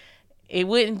 but it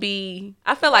wouldn't be.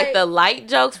 I feel like the light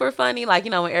jokes were funny. Like,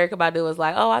 you know, when Erykah Badu was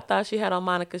like, oh, I thought she had on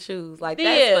Monica's shoes. Like,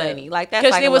 that's Yeah. funny. Like, that's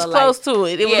Because like it a was little, close like, to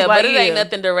it. It was yeah, like, but it ain't yeah.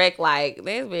 nothing direct. Like,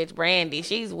 this bitch, Brandy,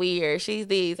 she's weird. She's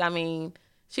these. I mean,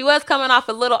 she was coming off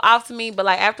a little off to me, but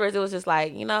like afterwards it was just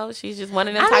like, you know, she's just one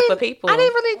of them type of people. I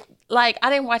didn't really I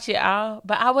didn't watch it all,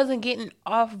 but I wasn't getting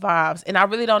off vibes, and I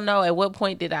really don't know at what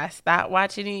point did I stop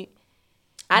watching it.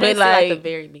 I didn't but, see like like, the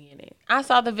very beginning. I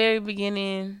saw the very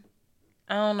beginning.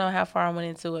 I don't know how far I went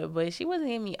into it, but she wasn't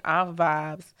getting me off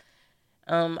vibes.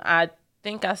 I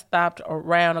think I stopped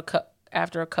around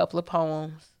after a couple of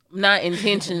poems, not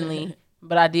intentionally,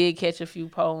 but I did catch a few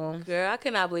poems. Girl, I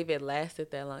could not believe it lasted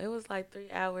that long. It was like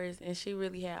 3 hours, and she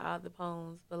really had all the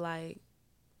poems. But like,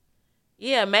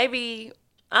 yeah, maybe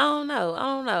I don't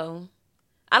know.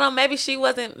 Maybe she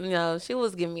wasn't. You know, she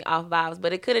was giving me off vibes,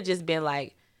 but it could have just been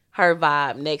like her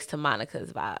vibe next to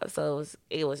Monica's vibe. So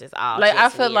it was just all Like, just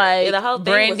I feel weird. like Yeah, the whole thing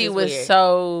Brandy just was weird.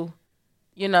 so,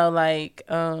 like,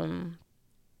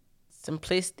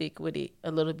 simplistic with it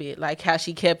a little bit. Like how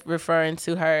she kept referring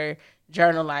to her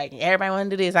journal, like, everybody want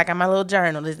to do this. I got my little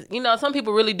journal. This, some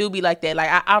people really do be like that. Like,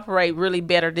 I operate really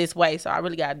better this way, so I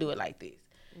really got to do it like this.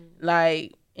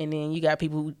 Like, and then you got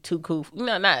people who too cool.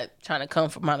 Not trying to come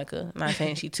for Monica. I'm not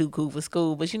saying she too cool for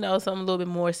school, but something a little bit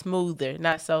more smoother.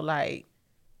 Not so like,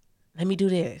 let me do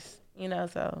this.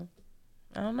 So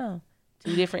I don't know.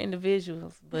 Two different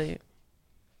individuals, but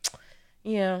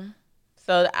yeah.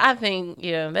 So I think,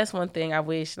 that's one thing I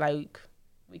wish like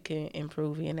we could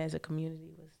improve in as a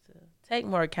community was to take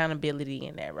more accountability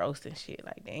in that roasting shit.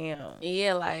 Like, damn.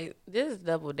 Yeah, like just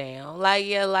double down. Like,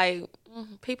 yeah, like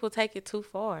people take it too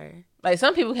far. Like,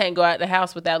 some people can't go out the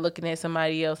house without looking at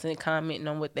somebody else and commenting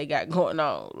on what they got going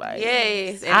on. Like,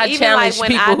 Yes, and I even, challenge like,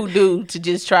 when people I- who do to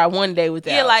just try one day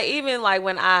without. Yeah, like even like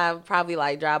when I probably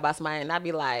like drive by somebody and I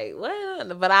be like,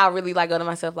 what? But I really like go to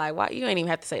myself like, why? You ain't even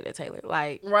have to say that, Taylor.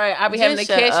 Like, right, I be having to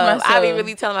just shut catch up. myself. I be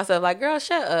really telling myself like, girl,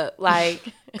 shut up. Like,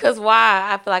 cause why?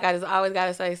 I feel like I just always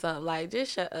gotta say something. Like,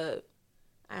 just shut up.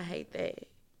 I hate that.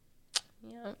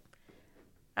 Yeah.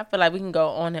 I feel like we can go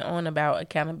on and on about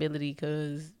accountability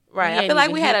because Right. I feel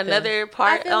like we had another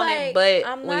part feel on like it, but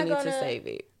I'm we not need to gonna- save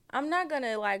it. I'm not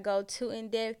gonna like go too in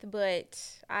depth, but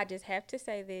I just have to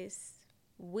say this: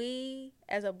 we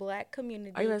as a black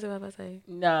community Are you about to say?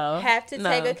 no. have to No.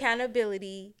 take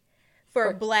accountability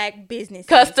for black businesses.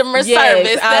 Customer Yes,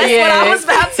 service. That's what I was yes.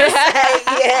 about to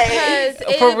say. Yes.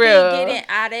 Because For it real. be getting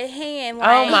out of hand. Oh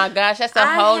Like, my gosh, that's a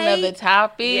I whole hate- nother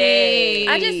topic. Yes.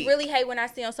 I just really hate when I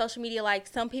see on social media like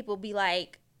some people be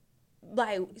like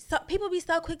like people be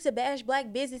so quick to bash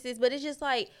black businesses, but it's just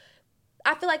like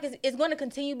I feel like it's going to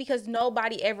continue because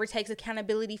nobody ever takes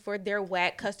accountability for their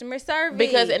whack customer service.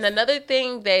 Because, and another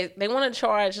thing that they want to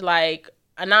charge, like,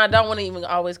 and I don't want to even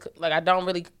always, like, I don't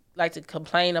really like to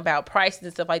complain about prices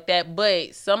and stuff like that,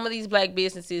 but some of these black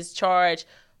businesses charge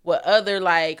what other,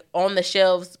 like, on the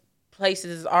shelves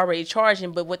places is already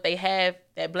charging, but what they have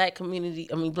that black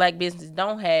businesses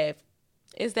don't have,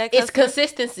 Is that it's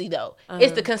consistency, though.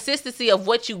 It's the consistency of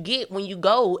what you get when you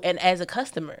go and as a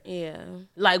customer. Yeah.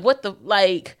 Like, what the,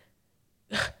 like,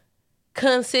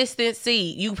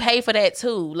 consistency. You pay for that,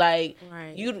 too. Like,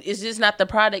 Right. it's just not the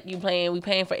product you paying. We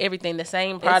paying for everything. The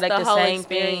same product, It's the whole same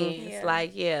experience. thing. Yeah.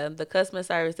 Like, the customer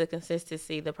service, the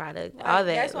consistency, the product, Like, all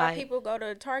that. that's why like, people go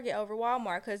to Target over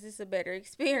Walmart because it's a better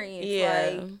experience.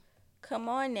 Yeah. Like, come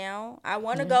on now. I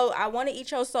want to go. I want to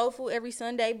eat your soul food every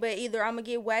Sunday, but either I'm gonna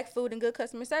get whack food and good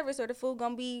customer service, or the food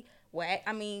gonna be whack.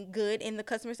 I mean, good, and the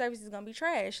customer service is gonna be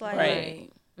trash. Like, Right.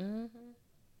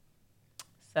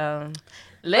 So,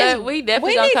 But we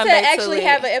definitely we gonna need come to back actually to it.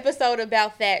 have an episode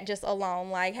about that just alone,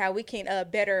 like how we can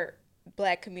better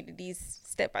black communities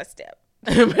step by step.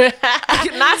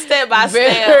 Not step by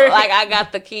step. Like I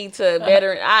got the key to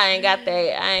better. I ain't got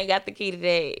that. I ain't got the key to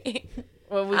that.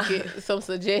 when we get some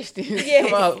suggestions, Yes.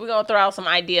 come up, we're going to throw out some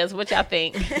ideas. What y'all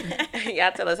think?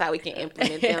 Y'all tell us how we can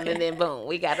implement them, and then boom,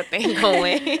 we got a thing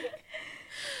going.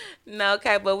 No,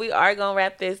 okay, but we are gonna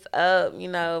wrap this up. You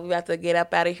know, we have to get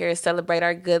up out of here, celebrate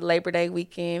our good Labor Day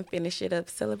weekend, finish it up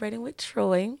celebrating with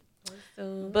Troy.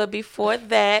 But before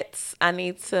that, I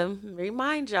need to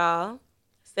remind y'all,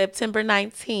 September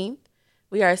 19th,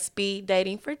 we are speed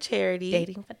dating for charity.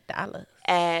 Dating for dollars.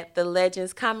 At the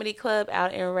Legends Comedy Club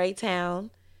out in Raytown.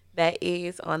 That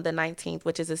is on the 19th,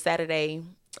 which is a Saturday.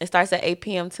 It starts at 8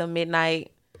 p.m. till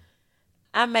midnight.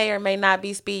 I may or may not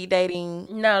be speed dating.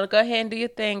 No, go ahead and do your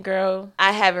thing, girl.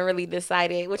 I haven't really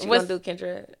decided. What you What's- gonna do,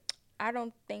 Kendra? I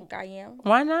don't think I am.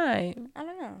 Why not? I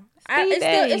don't know. Speed It's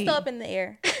date. still up in the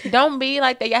air. Don't be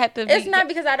like that. Y'all have to be. It's not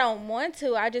because I don't want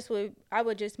to. I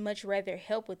would just much rather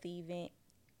help with the event.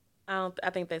 I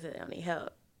think they said they don't need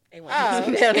help. They want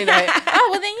Oh. they don't need no help. Oh,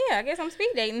 well then, yeah, I guess I'm speed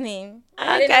dating then.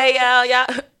 Okay,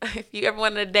 y'all. If you ever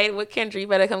want to date with Kendra, you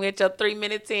better come get your 3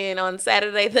 minutes in on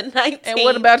Saturday the 19th. And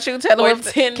what about you? Tell Or them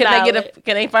can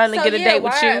they finally So, get a yeah, date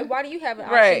with you? Why do you have an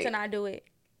option Right. to not do it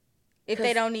if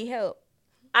they don't need help?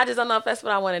 I just don't know if that's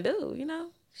what I want to do. You know,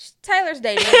 Taylor's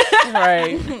dating.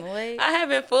 Right. Like, I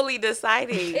haven't fully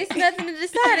decided. it's nothing to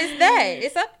decide. It's that.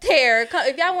 It's up there.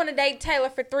 If y'all want to date Taylor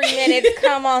for 3 minutes,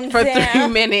 come on For down. 3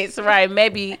 minutes, right?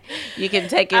 Maybe you can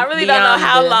take it. I really don't know beyond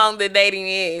how the- long the dating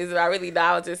is. I really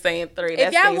I was just saying 3. If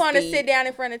That's y'all pretty want to speed. sit down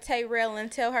in front of Tay Rail and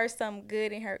tell her something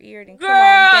good in her ear, then come Girl.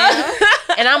 on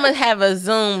down. And I'm gonna have a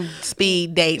Zoom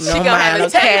speed date. She on gonna have mine,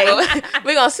 a table. okay?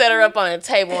 We're gonna set her up on a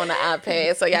table on the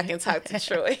iPad so y'all can talk to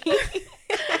Troy.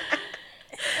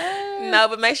 No,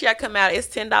 but make sure y'all come out. It's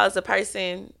 $10 a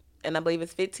person, and I believe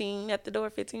it's 15 at the door,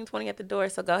 15, 20 at the door.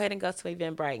 So go ahead and go to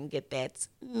Eventbrite and get that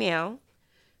now.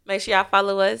 Make sure y'all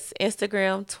follow us,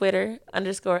 Instagram, Twitter,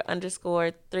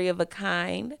 __ 3 of a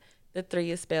kind. The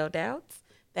 3 is spelled out.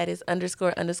 That is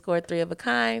 __ 3 of a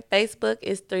kind. Facebook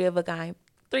is 3 of a kind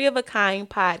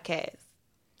podcast.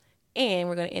 And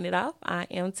we're going to end it off. I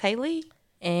am Tay Lee.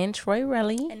 And Troy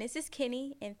Relly. And this is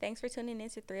Kenny, and thanks for tuning in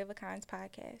to 3 of a Kind's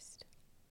podcast.